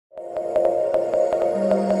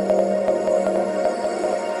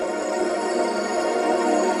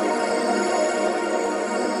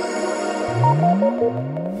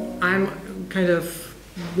kind of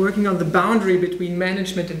working on the boundary between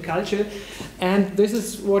management and culture, and this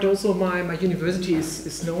is what also my university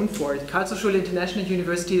is known for. Karlshochschule International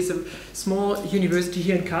University is a small university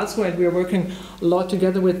here in Karlsruhe, and we are working a lot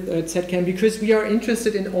together with ZKM because we are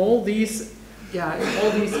interested in all these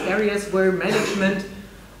areas where management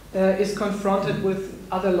is confronted with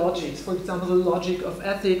other logics. For example, the logic of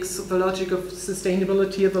ethics, the logic of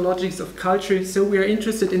sustainability, the logics of culture. So we are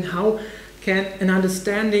interested in how can an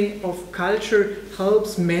understanding of culture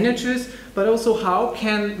helps managers, but also how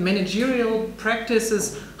can managerial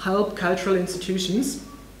practices help cultural institutions.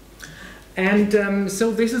 And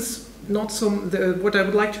so this is not so, what I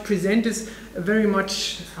would like to present is very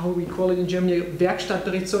much, how we call it in Germany,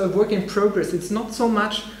 Werkstattbericht, so a work in progress. It's not so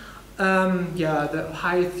much the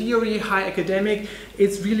high theory, high academic.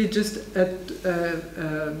 It's really just a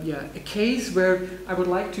case where I would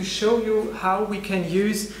like to show you how we can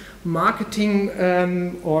use marketing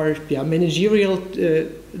or managerial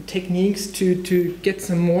techniques to get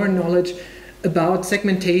some more knowledge about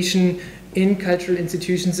segmentation in cultural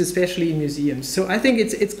institutions, especially in museums. So I think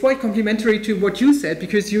it's quite complementary to what you said,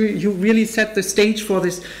 because you really set the stage for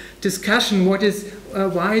this discussion. What is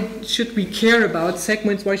why should we care about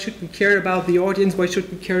segments? Why should we care about the audience? Why should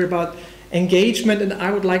we care about engagement? And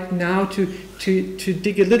I would like now to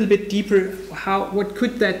dig a little bit deeper. What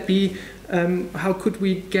could that be? How could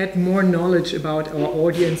we get more knowledge about our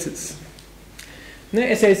audiences? Now,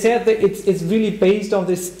 as I said, it's really based on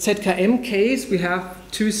this ZKM case. We have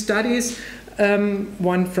two studies,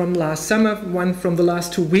 one from last summer, one from the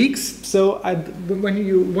last 2 weeks. So when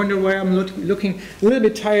you wonder why I'm looking a little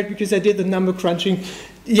bit tired, because I did the number crunching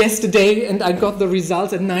yesterday and I got the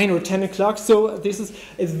results at 9 or 10 o'clock. So this is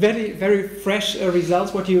very, very fresh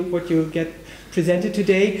results, what you get presented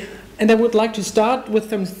today. And I would like to start with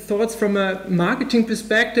some thoughts from a marketing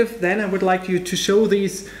perspective. Then I would like you to show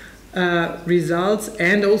these results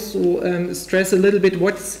and also stress a little bit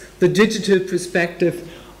what's the digital perspective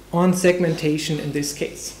on segmentation in this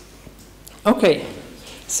case. Okay,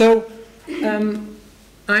 so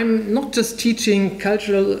I'm not just teaching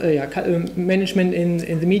cultural management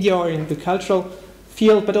in the media or in the cultural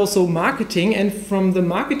field, but also marketing. And from the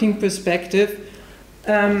marketing perspective,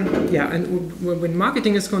 and when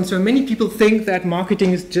marketing is concerned, many people think that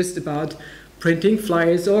marketing is just about printing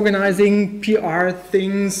flyers, organizing PR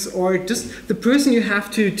things, or just the person you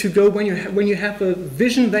have to go when you have a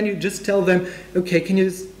vision. Then you just tell them, okay, can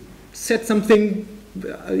you set something,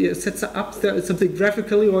 set up something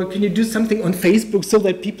graphically, or can you do something on Facebook so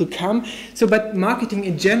that people come? So, but marketing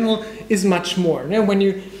in general is much more. Now, when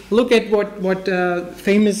you look at what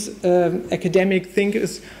famous academic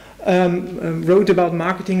thinkers wrote about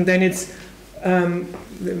marketing, then it's,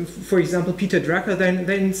 for example, Peter Drucker, then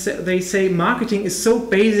they say marketing is so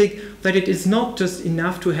basic that it is not just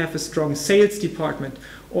enough to have a strong sales department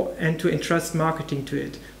and to entrust marketing to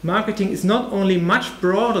it. Marketing is not only much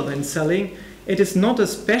broader than selling, it is not a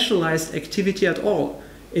specialized activity at all.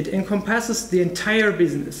 It encompasses the entire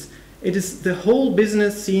business. It is the whole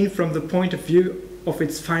business seen from the point of view of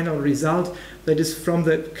its final result, that is from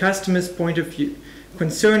the customer's point of view.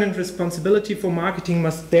 Concern and responsibility for marketing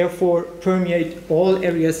must therefore permeate all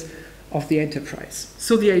areas of the enterprise.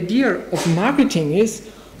 So the idea of marketing is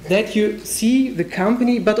that you see the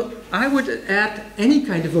company, but I would add any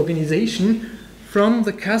kind of organization, from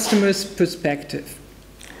the customer's perspective.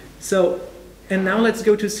 So, and now let's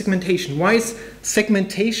go to segmentation. Why is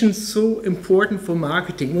segmentation so important for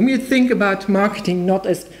marketing? When we think about marketing not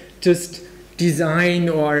as just design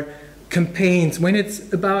or campaigns, when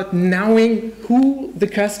it's about knowing who the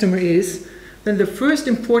customer is, then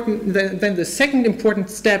the second important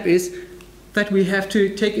step is that we have to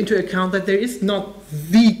take into account that there is not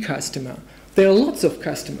the customer. There are lots of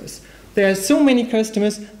customers. There are so many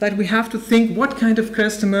customers that we have to think what kind of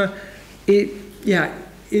customer is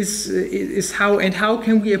how, and how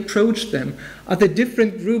can we approach them? Are there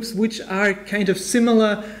different groups which are kind of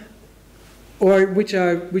similar or which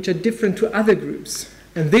are different to other groups?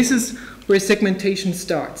 And this is where segmentation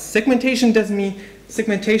starts. Segmentation doesn't mean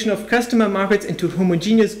segmentation of customer markets into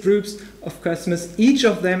homogeneous groups of customers, each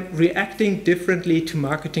of them reacting differently to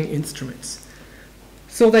marketing instruments.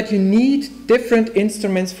 So that you need different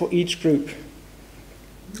instruments for each group.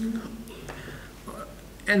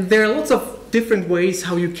 And there are lots of different ways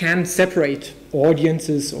how you can separate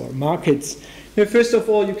audiences or markets. First of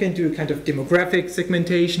all, you can do a kind of demographic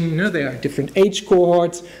segmentation. There are different age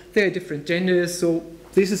cohorts, there are different genders, so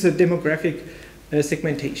this is a demographic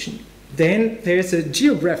segmentation. Then there's a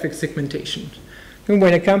geographic segmentation.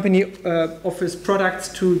 When a company offers products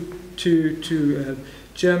to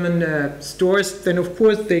German stores, then of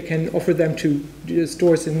course they can offer them to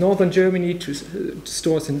stores in northern Germany, to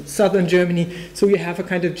stores in southern Germany. So you have a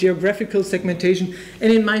kind of geographical segmentation,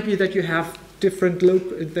 and it might be that you have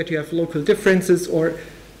local differences, or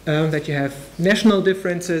that you have national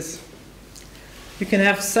differences. You can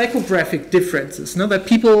have psychographic differences, that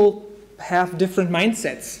people have different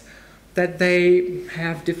mindsets, that they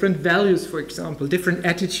have different values, for example, different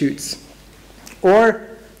attitudes, or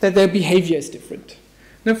that their behavior is different.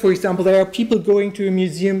 Now, for example, there are people going to a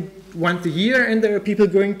museum once a year, and there are people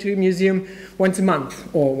going to a museum once a month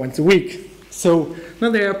or once a week. So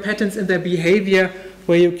now there are patterns in their behavior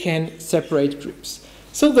where you can separate groups.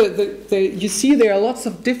 So you see there are lots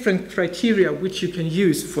of different criteria which you can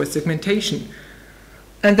use for segmentation.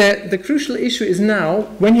 And the crucial issue is now,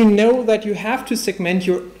 when you know that you have to segment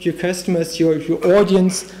your customers, your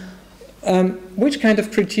audience, which kind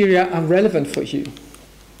of criteria are relevant for you?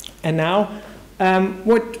 And now,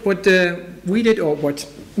 what we did, or what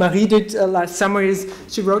Marie did last summer, is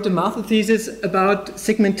she wrote a master thesis about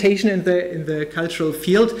segmentation in the cultural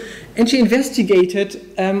field, and she investigated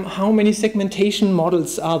how many segmentation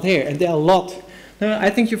models are there, and there are a lot.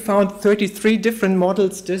 I think you found 33 different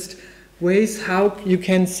models, just ways how you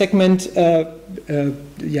can segment the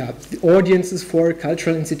audiences for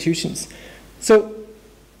cultural institutions. So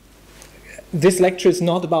this lecture is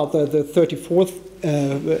not about the 34th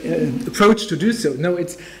approach to do so. No,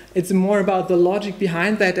 it's more about the logic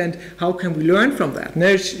behind that and how can we learn from that. Now,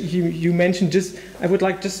 you mentioned I would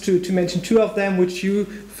like just to mention two of them which you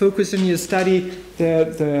focus in your study,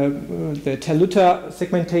 the Talutta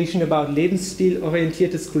segmentation about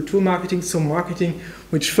Lebensstil-orientiertes Kulturmarketing, so marketing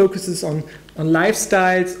which focuses on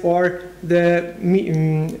lifestyles, or the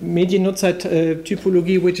Mediennutzer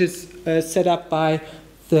typology, which is set up by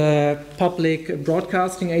the public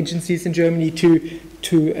broadcasting agencies in Germany to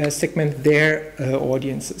segment their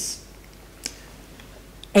audiences.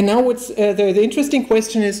 And now what's the interesting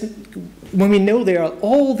question is, when we know there are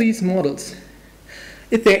all these models,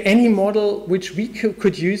 is there any model which we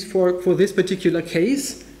could use for this particular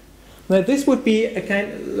case? Now this would be a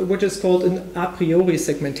kind, what is called an a priori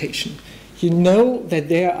segmentation. You know that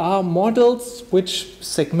there are models which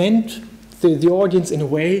segment the audience in a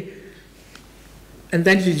way, and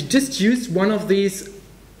then you just use one of these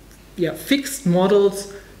fixed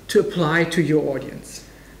models to apply to your audience.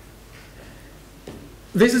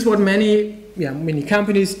 This is what many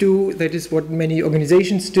companies do. That is what many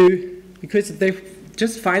organizations do, because they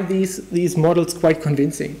just find these models quite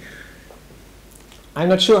convincing. I'm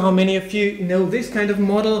not sure how many of you know this kind of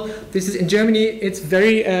model. This is in Germany. It's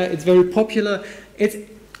very popular.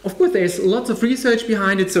 Of course, there's lots of research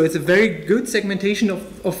behind it, so it's a very good segmentation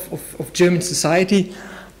of German society.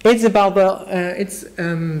 It's about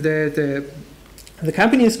the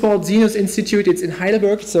company is called Sinus Institute. It's in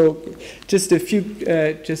Heidelberg, so just a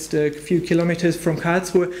few kilometers from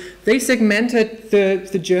Karlsruhe. They segmented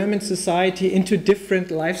the German society into different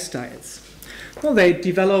lifestyles. Well, they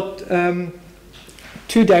developed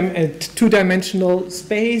two-dimensional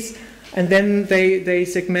space. And then they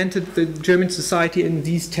segmented the German society in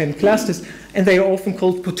these 10 clusters, and they are often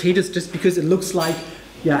called potatoes just because it looks like,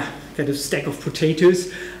 kind of stack of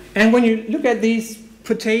potatoes. And when you look at these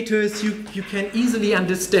potatoes, you can easily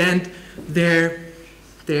understand their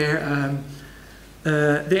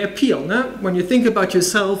appeal. No? When you think about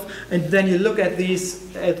yourself and then you look at these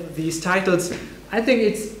titles, I think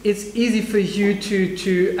it's easy for you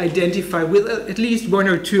to identify with at least one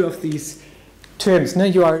or two of these terms. Now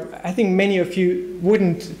I think many of you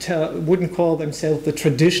wouldn't call themselves the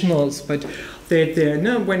traditionals, but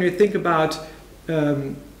when you think about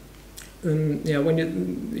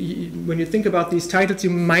when you think about these titles, you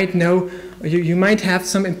might know, you might have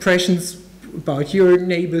some impressions about your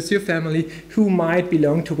neighbors, your family, who might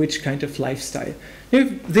belong to which kind of lifestyle.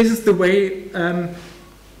 This is the way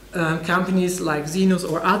companies like Sinus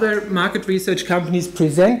or other market research companies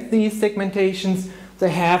present these segmentations. They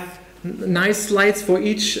have nice slides for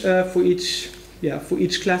each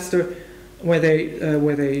cluster, where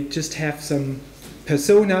they just have some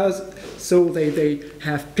personas. So they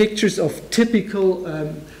have pictures of typical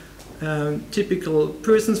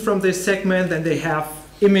persons from this segment, and they have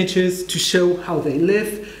images to show how they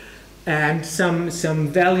live and some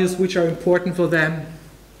values which are important for them.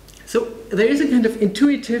 So there is a kind of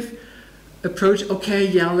intuitive approach. Okay,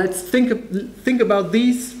 let's think about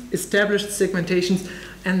these established segmentations.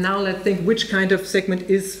 And now let's think which kind of segment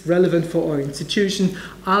is relevant for our institution.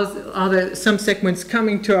 Are there some segments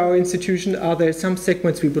coming to our institution? Are there some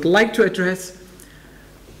segments we would like to address?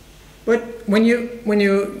 But when you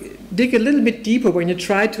dig a little bit deeper, when you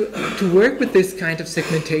try to work with this kind of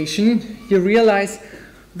segmentation, you realize,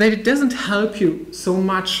 that it doesn't help you so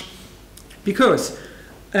much, because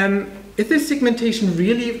is this segmentation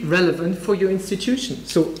really relevant for your institution?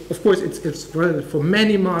 So, of course, it's relevant for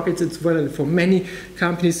many markets, it's relevant for many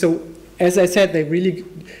companies. So, as I said, they really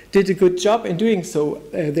did a good job in doing so.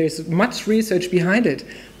 There's much research behind it.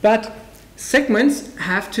 But segments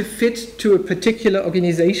have to fit to a particular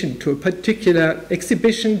organization, to a particular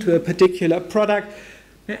exhibition, to a particular product.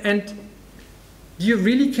 And do you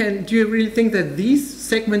really think that these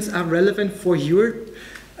segments are relevant for your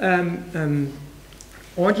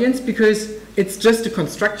audience? Because it's just a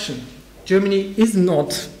construction. Germany is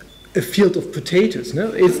not a field of potatoes.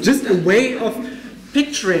 No? It's just a way of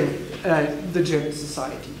picturing the German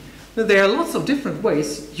society. Now, there are lots of different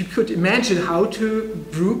ways you could imagine how to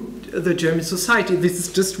group the German society. This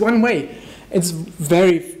is just one way. It's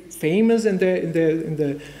very famous in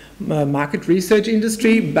the market research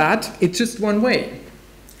industry, but it's just one way.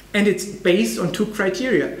 And it's based on two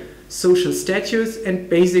criteria: social status and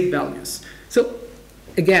basic values. So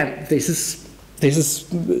again, there is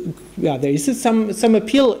some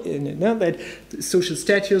appeal in it, no? That social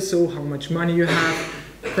status, so how much money you have,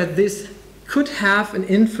 that this could have an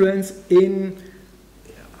influence in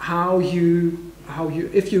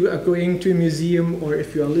if you are going to a museum or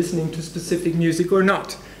if you are listening to specific music or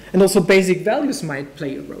not. And also basic values might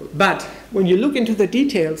play a role. But when you look into the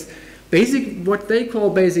details, what they call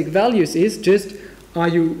basic values is just, are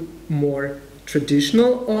you more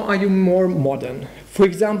traditional or are you more modern? For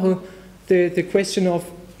example, the question of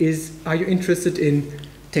are you interested in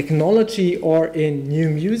technology or in new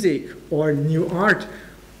music or new art?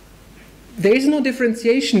 There is no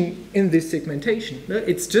differentiation in this segmentation. No?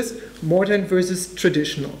 It's just modern versus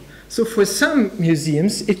traditional. So for some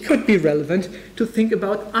museums, it could be relevant to think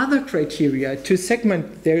about other criteria to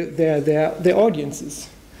segment their audiences.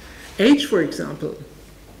 Age, for example.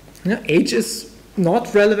 No, age is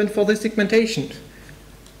not relevant for the segmentation.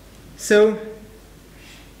 So,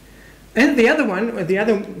 and the other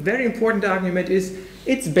very important argument is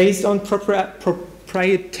it's based on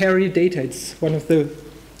proprietary data. It's one of the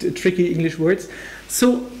tricky English words.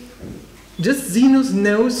 So just Zenus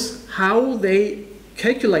knows how they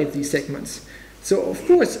calculate these segments. So of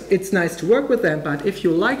course it's nice to work with them, but if you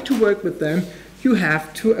like to work with them, you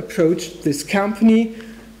have to approach this company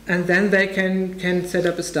and then they can set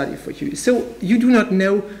up a study for you. So you do not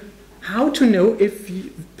know how to know if a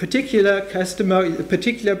particular customer, a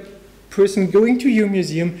particular person going to your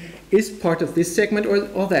museum is part of this segment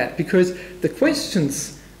or that, because the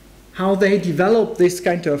questions how they develop this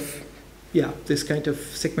kind of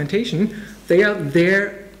segmentation, they are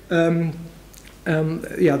there.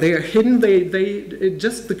 They are hidden. They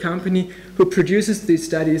just the company who produces these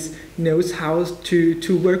studies knows how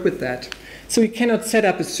to work with that. So you cannot set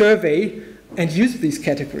up a survey and use these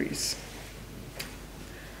categories.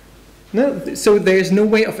 No, so there is no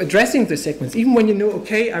way of addressing the segments. Even when you know,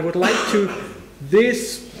 okay, I would like to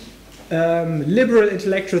this liberal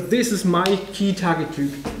intellectual. This is my key target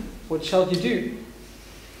group. What shall you do?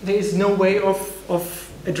 There is no way of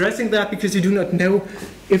addressing that because you do not know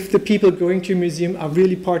if the people going to a museum are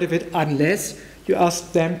really part of it unless you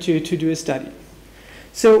ask them to do a study.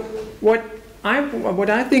 So what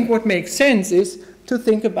I think what makes sense is to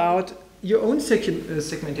think about your own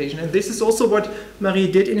segmentation. And this is also what Marie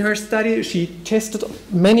did in her study. She tested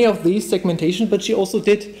many of these segmentations, but she also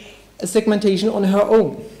did a segmentation on her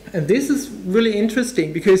own. And this is really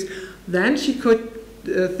interesting because then she could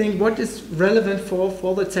think what is relevant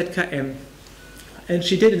for the ZKM. And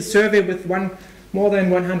she did a survey with more than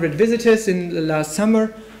 100 visitors in the last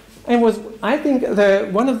summer. And I think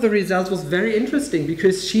one of the results was very interesting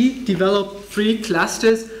because she developed 3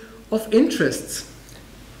 clusters of interests.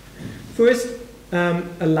 First,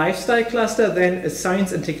 a lifestyle cluster, then a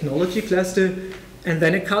science and technology cluster, and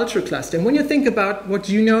then a culture cluster. And when you think about what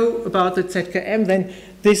you know about the ZKM, then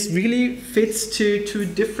this really fits to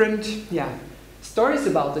different stories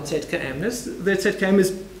about the ZKM. The ZKM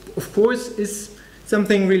is, of course,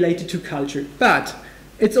 something related to culture, but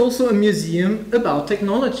it's also a museum about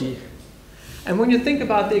technology. And when you think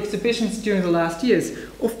about the exhibitions during the last years,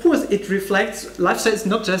 of course it reflects, lifestyle is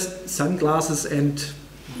not just sunglasses and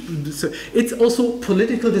so it's also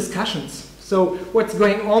political discussions. So what's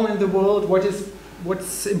going on in the world,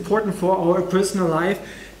 what's important for our personal life.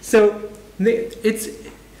 So it's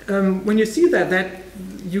when you see that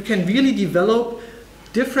you can really develop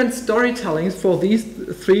different storytellings for these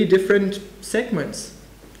 3 different segments.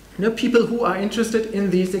 You know, people who are interested in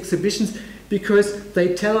these exhibitions because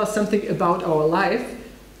they tell us something about our life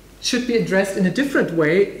should be addressed in a different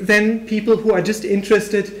way than people who are just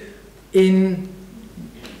interested in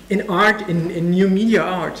art, in new media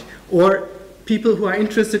art, or people who are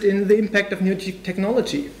interested in the impact of new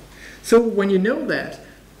technology. So when you know that,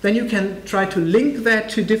 then you can try to link that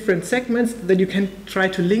to different segments, then you can try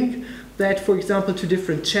to link that, for example, to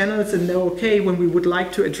different channels and know, okay, when we would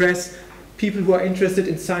like to address people who are interested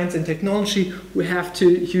in science and technology, we have to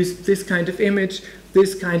use this kind of image,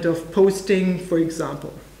 this kind of posting, for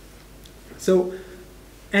example. So,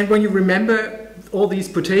 and when you remember all these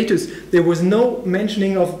potatoes, there was no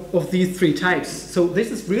mentioning of these three types. So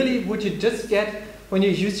this is really what you just get when you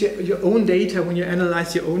use your own data, when you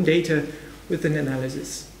analyze your own data with an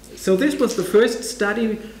analysis. So this was the first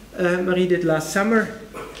study Marie did last summer,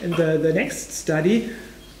 and the next study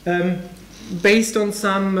based on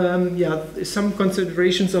some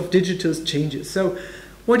considerations of digital changes. So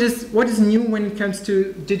what is new when it comes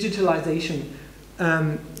to digitalization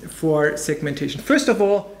for segmentation? First of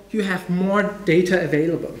all, you have more data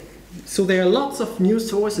available. So there are lots of new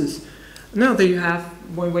sources. Now that you have,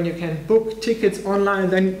 when you can book tickets online,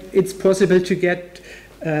 then it's possible to get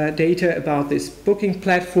data about this booking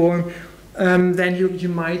platform. Then you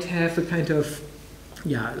might have a kind of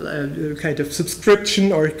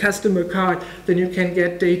subscription or a customer card. Then you can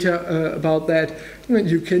get data about that.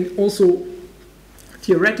 You can also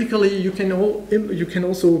theoretically you can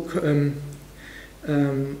also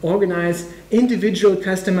organize individual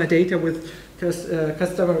customer data with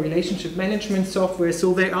customer relationship management software.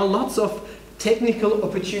 So there are lots of technical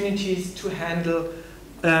opportunities to handle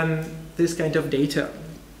this kind of data.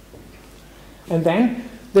 And then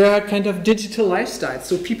there are kind of digital lifestyles.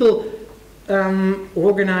 So people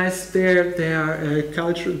organize their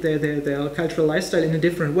cultural lifestyle in a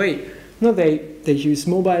different way. No, they use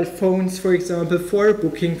mobile phones, for example, for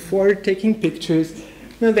booking, for taking pictures.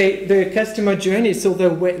 No, the customer journey, so the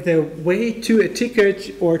way to a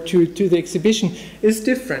ticket or to the exhibition is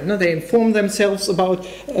different. No, they inform themselves about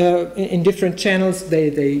in different channels.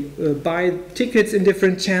 They buy tickets in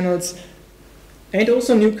different channels, and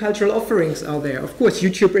also new cultural offerings are there. Of course,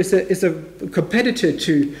 YouTube is a competitor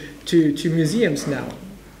to museums now,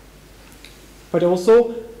 but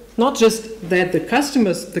also not just that the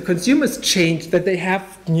consumers change, that they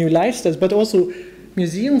have new lifestyles, but also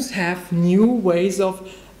museums have new ways of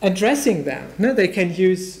addressing them. No, they can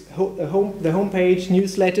use the homepage,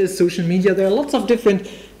 newsletters, social media. There are lots of different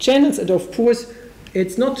channels, and of course,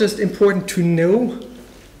 it's not just important to know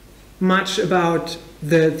much about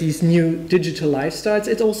these new digital lifestyles.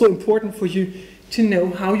 It's also important for you to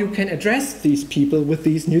know how you can address these people with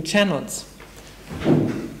these new channels.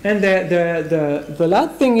 And the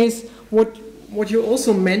last thing is what you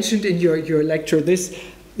also mentioned in your lecture,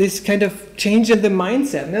 this kind of change in the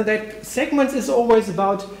mindset. Now that segments is always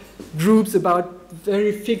about groups, about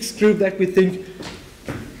very fixed group that we think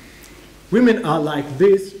women are like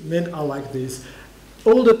this, men are like this,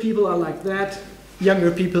 older people are like that, younger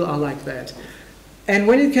people are like that. And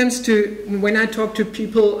when it comes to, when I talk to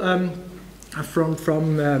people from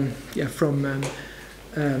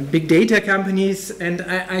big data companies, and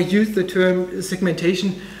I use the term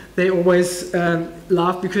segmentation, they always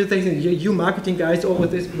laugh because they think, you marketing guys, all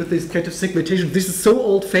with this kind of segmentation, this is so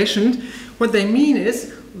old-fashioned. What they mean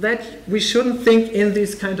is that we shouldn't think in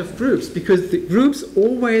these kind of groups, because the groups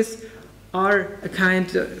always are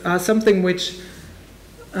are something where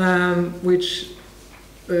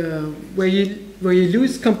you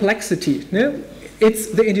lose complexity. No? It's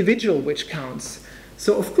the individual which counts.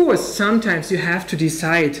 So of course, sometimes you have to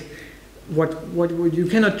decide what you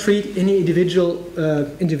cannot treat any individual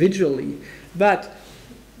individually, but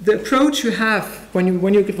the approach you have when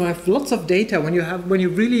you have lots of data, when you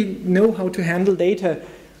really know how to handle data,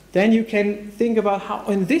 then you can think about how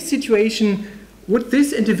in this situation would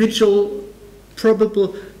this individual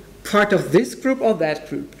probable part of this group or that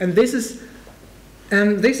group, and this is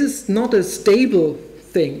not a stable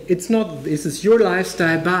thing. It's not this is your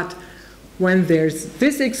lifestyle, but when there's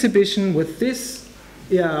this exhibition with this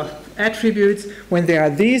attributes, when there are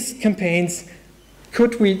these campaigns,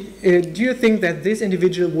 do you think that this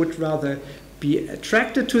individual would rather be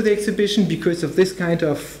attracted to the exhibition because of this kind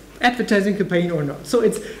of advertising campaign or not? So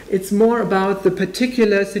it's more about the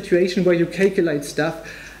particular situation where you calculate stuff,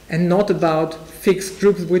 and not about fixed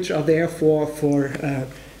groups which are there for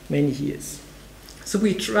many years. So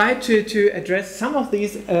we tried to address some of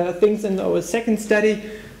these things in our second study.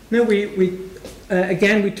 No,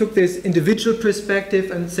 again, we took this individual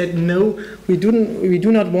perspective and said, no, we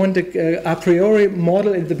do not want a priori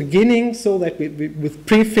model in the beginning, so that with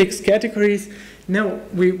prefixed categories. No,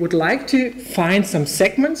 we would like to find some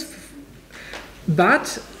segments,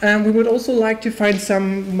 but we would also like to find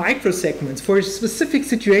some micro segments. For specific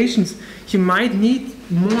situations, you might need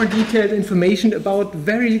more detailed information about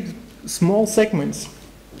very small segments.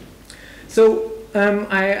 So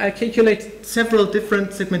I calculate several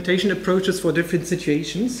different segmentation approaches for different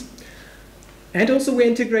situations. And also we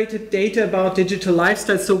integrated data about digital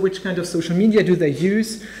lifestyle, so which kind of social media do they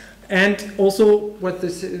use, and also what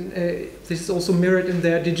this is also mirrored in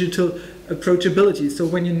their digital approachability. So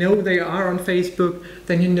when you know they are on Facebook,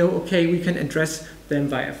 then you know, okay, we can address them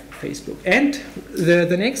via Facebook. And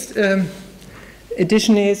the next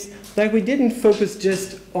addition is that we didn't focus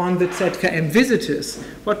just on the ZKM visitors,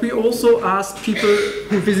 but we also asked people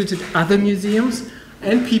who visited other museums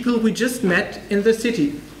and people we just met in the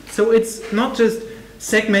city. So it's not just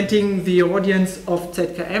segmenting the audience of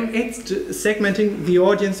ZKM, it's segmenting the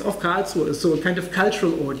audience of Karlsruhe, so a kind of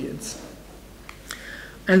cultural audience.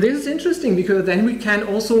 And this is interesting because then we can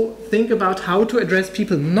also think about how to address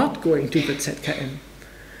people not going to the ZKM.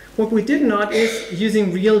 What we did not is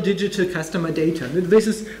using real digital customer data. This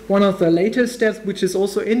is one of the latest steps, which is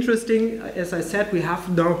also interesting. As I said, we have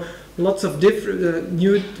now lots of different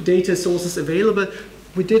new data sources available.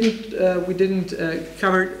 We didn't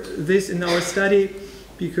cover this in our study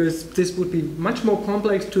because this would be much more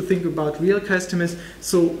complex to think about real customers.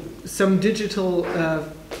 So some digital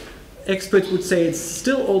experts would say it's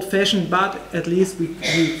still old-fashioned, but at least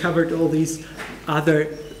we covered all these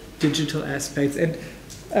other digital aspects. And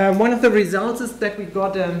one of the results is that we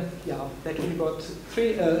got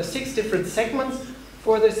 6 different segments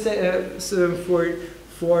for this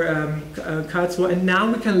for Karlsruhe, and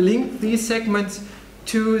now we can link these segments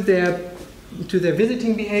to their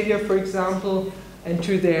visiting behavior, for example, and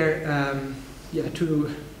to their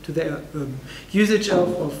usage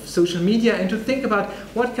of social media, and to think about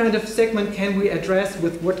what kind of segment can we address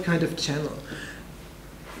with what kind of channel.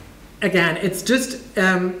 Again, it's just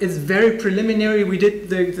it's very preliminary. We did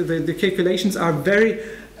the calculations are very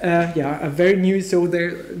new, so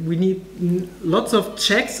we need lots of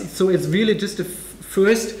checks. So it's really just a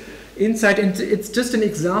first insight, and it's just an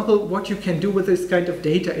example what you can do with this kind of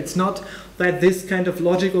data. It's not that this kind of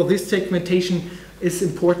logic or this segmentation is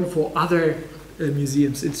important for other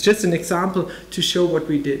museums. It's just an example to show what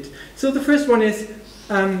we did. So the first one is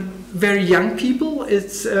very young people.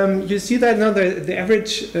 It's you see that now the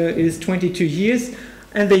average is 22 years,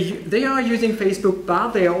 and they are using Facebook,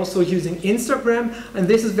 but they are also using Instagram, and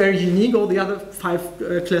this is very unique. All the other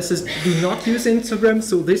 5 classes do not use Instagram,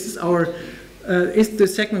 so this is our is the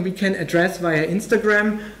segment we can address via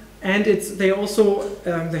Instagram. And they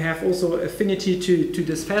have also affinity to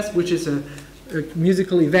this fest, which is a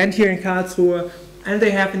musical event here in Karlsruhe, and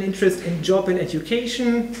they have an interest in job and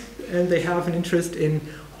education, and they have an interest in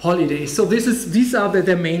holidays. So these are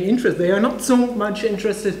their main interests. They are not so much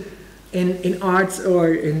interested in arts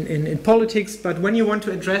or in politics, but when you want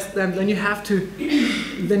to address them, then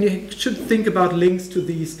you should think about links to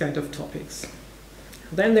these kind of topics.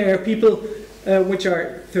 Then there are people which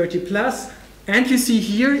are 30 plus, and you see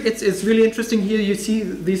here, it's really interesting. Here you see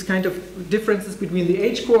these kind of differences between the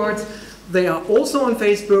age cohorts. They are also on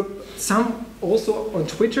Facebook, some also on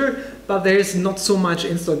Twitter, but there is not so much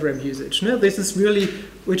Instagram usage. No? This is really,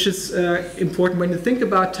 which is important when you think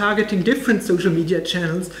about targeting different social media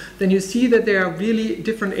channels, then you see that there are really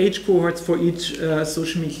different age cohorts for each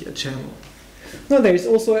social media channel. Now there is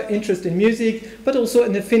also an interest in music, but also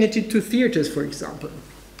an affinity to theaters, for example.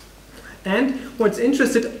 And what's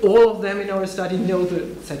interesting, all of them in our study know the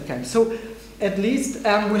ZKM. So at least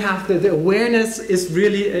we have the awareness is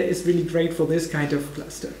really great for this kind of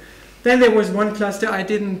cluster. Then there was one cluster I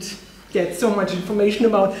didn't get so much information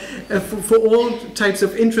about. For all types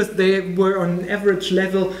of interest, they were on average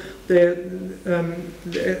level. The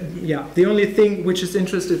only thing which is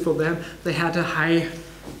interested for them, they had a high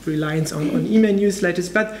reliance on email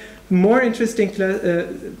newsletters. But more interesting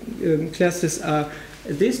clusters are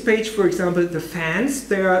this page, for example, the fans.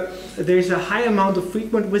 There's a high amount of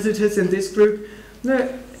frequent visitors in this group.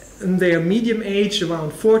 They are medium age,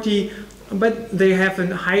 around 40, but they have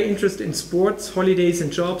a high interest in sports, holidays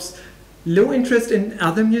and jobs. Low interest in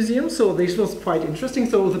other museums, so this was quite interesting.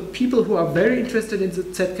 So the people who are very interested in the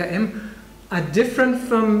ZKM are different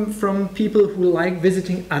from people who like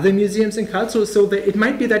visiting other museums in Karlsruhe. So it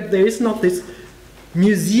might be that there is not this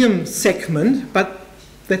museum segment, but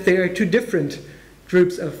that there are 2 different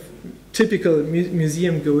groups of typical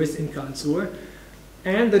museum goers in Karlsruhe.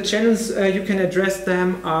 And the channels you can address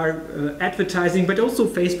them are advertising, but also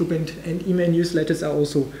Facebook and email newsletters are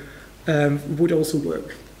also would also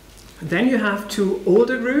work. Then you have 2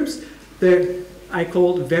 older groups, I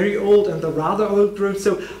called very old and the rather old group.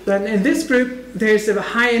 So then in this group there's a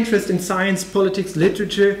high interest in science, politics,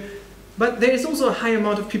 literature, but there is also a high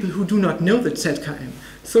amount of people who do not know the ZKM.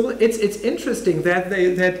 So it's interesting that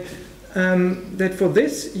that for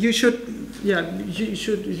this you should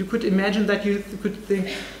you could imagine that you could think,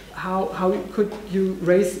 how could you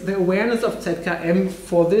raise the awareness of ZKM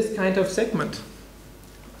for this kind of segment?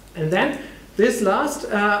 And then this last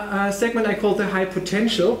segment I call the high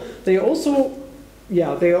potential. They are also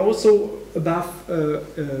above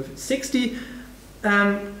 60,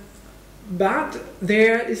 but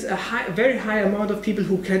there is a very high amount of people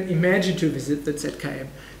who can imagine to visit the ZKM.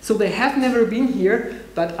 So they have never been here,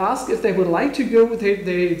 but ask if they would like to go.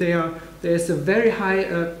 There's a very high,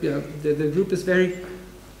 the group is very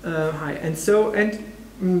high, and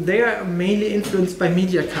they are mainly influenced by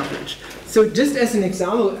media coverage. So just as an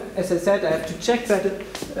example, as I said, I have to check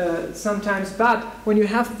that sometimes, but when you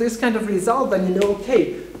have this kind of result, then you know,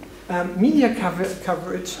 okay, media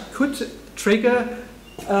coverage could trigger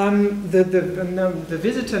the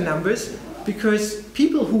visitor numbers, because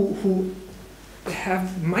people who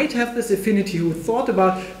might have this affinity, who thought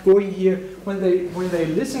about going here when they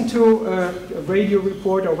listen to a radio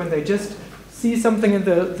report, or when they just see something in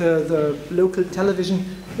the local television,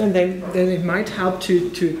 then it might help to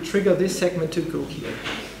trigger this segment to go here.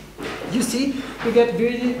 You see, we get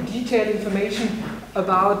really detailed information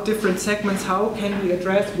about different segments. How can we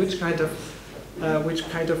address which kind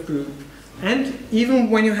of group? And even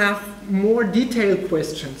when you have more detailed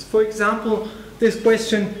questions, for example, this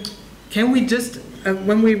question: can we just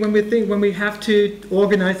when we have to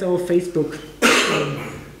organize our Facebook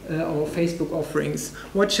offerings,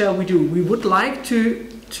 what shall we do? We would like to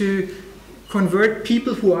convert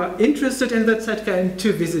people who are interested in that ZKM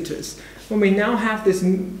to visitors. When we now have this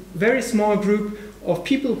very small group of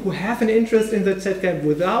people who have an interest in that ZKM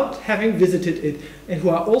without having visited it, and who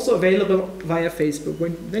are also available via Facebook,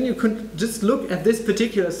 then you can just look at this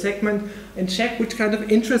particular segment and check which kind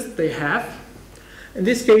of interest they have. In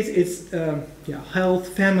this case, it's health,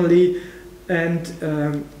 family, and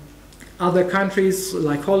other countries,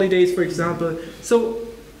 like holidays, for example. So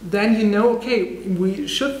then you know, okay, we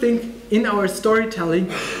should think in our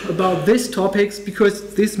storytelling about these topics,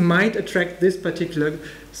 because this might attract this particular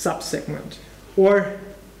subsegment. Or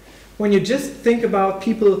when you just think about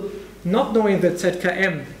people not knowing that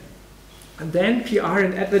ZKM, and then PR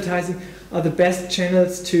and advertising are the best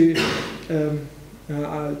channels to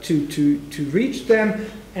reach them,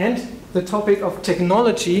 and the topic of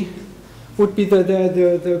technology would be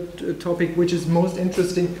the topic which is most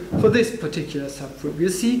interesting for this particular subgroup. You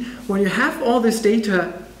see, when you have all this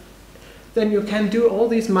data, then you can do all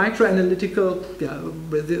these micro-analytical,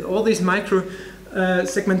 all these micro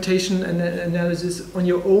segmentation and analysis on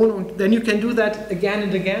your own. And then you can do that again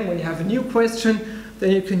and again. When you have a new question,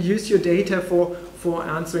 then you can use your data for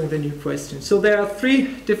answering the new question. So there are three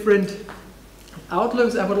different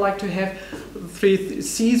outlooks I would like to have, three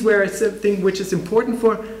C's where it's something which is important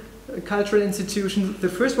for a cultural institution. The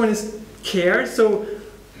first one is care. So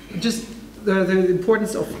just the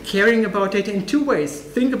importance of caring about data in two ways.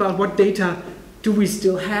 Think about what data do we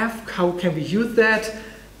still have, how can we use that,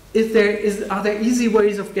 are there easy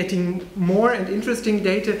ways of getting more and interesting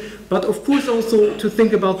data, but of course also to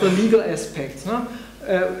think about the legal aspects. Huh?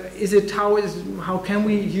 How can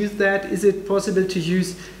we use that? Is it possible to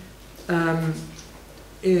use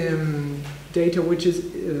data which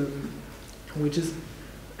is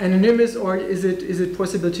anonymous, or is it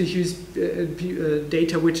possible to use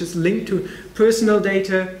data which is linked to personal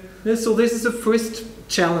data? So this is the first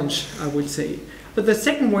challenge, I would say. But the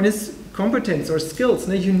second one is competence or skills.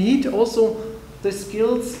 Now you need also the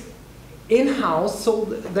skills in-house so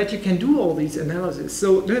that you can do all these analyses.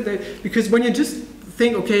 So because when you just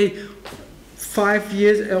think, okay, 5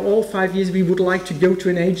 years, all 5 years we would like to go to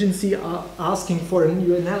an agency asking for a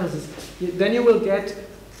new analysis, then you will get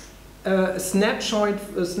a snapshot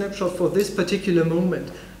for this particular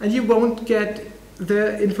moment, and you won't get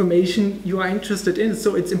the information you are interested in.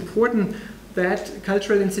 So it's important that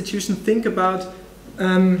cultural institutions think about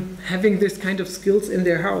having this kind of skills in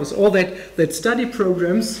their house, or that study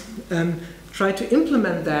programs try to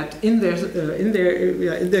implement that in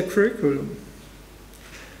their curriculum.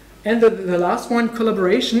 And the last one,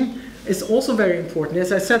 collaboration, is also very important.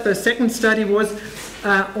 As I said, the second study was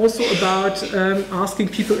also about asking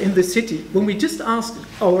people in the city. When we just ask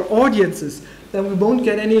our audiences, then we won't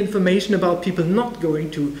get any information about people not going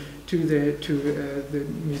to the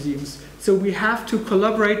museums. So we have to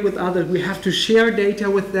collaborate with others. We have to share data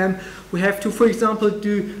with them. We have to, for example,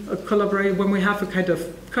 collaborate when we have a kind of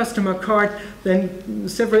customer card. Then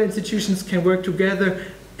several institutions can work together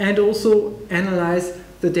and also analyze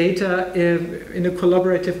the data in a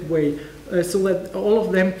collaborative way, so that all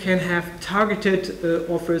of them can have targeted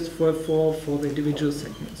offers for the individual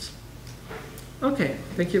segments. Okay,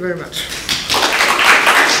 thank you very much.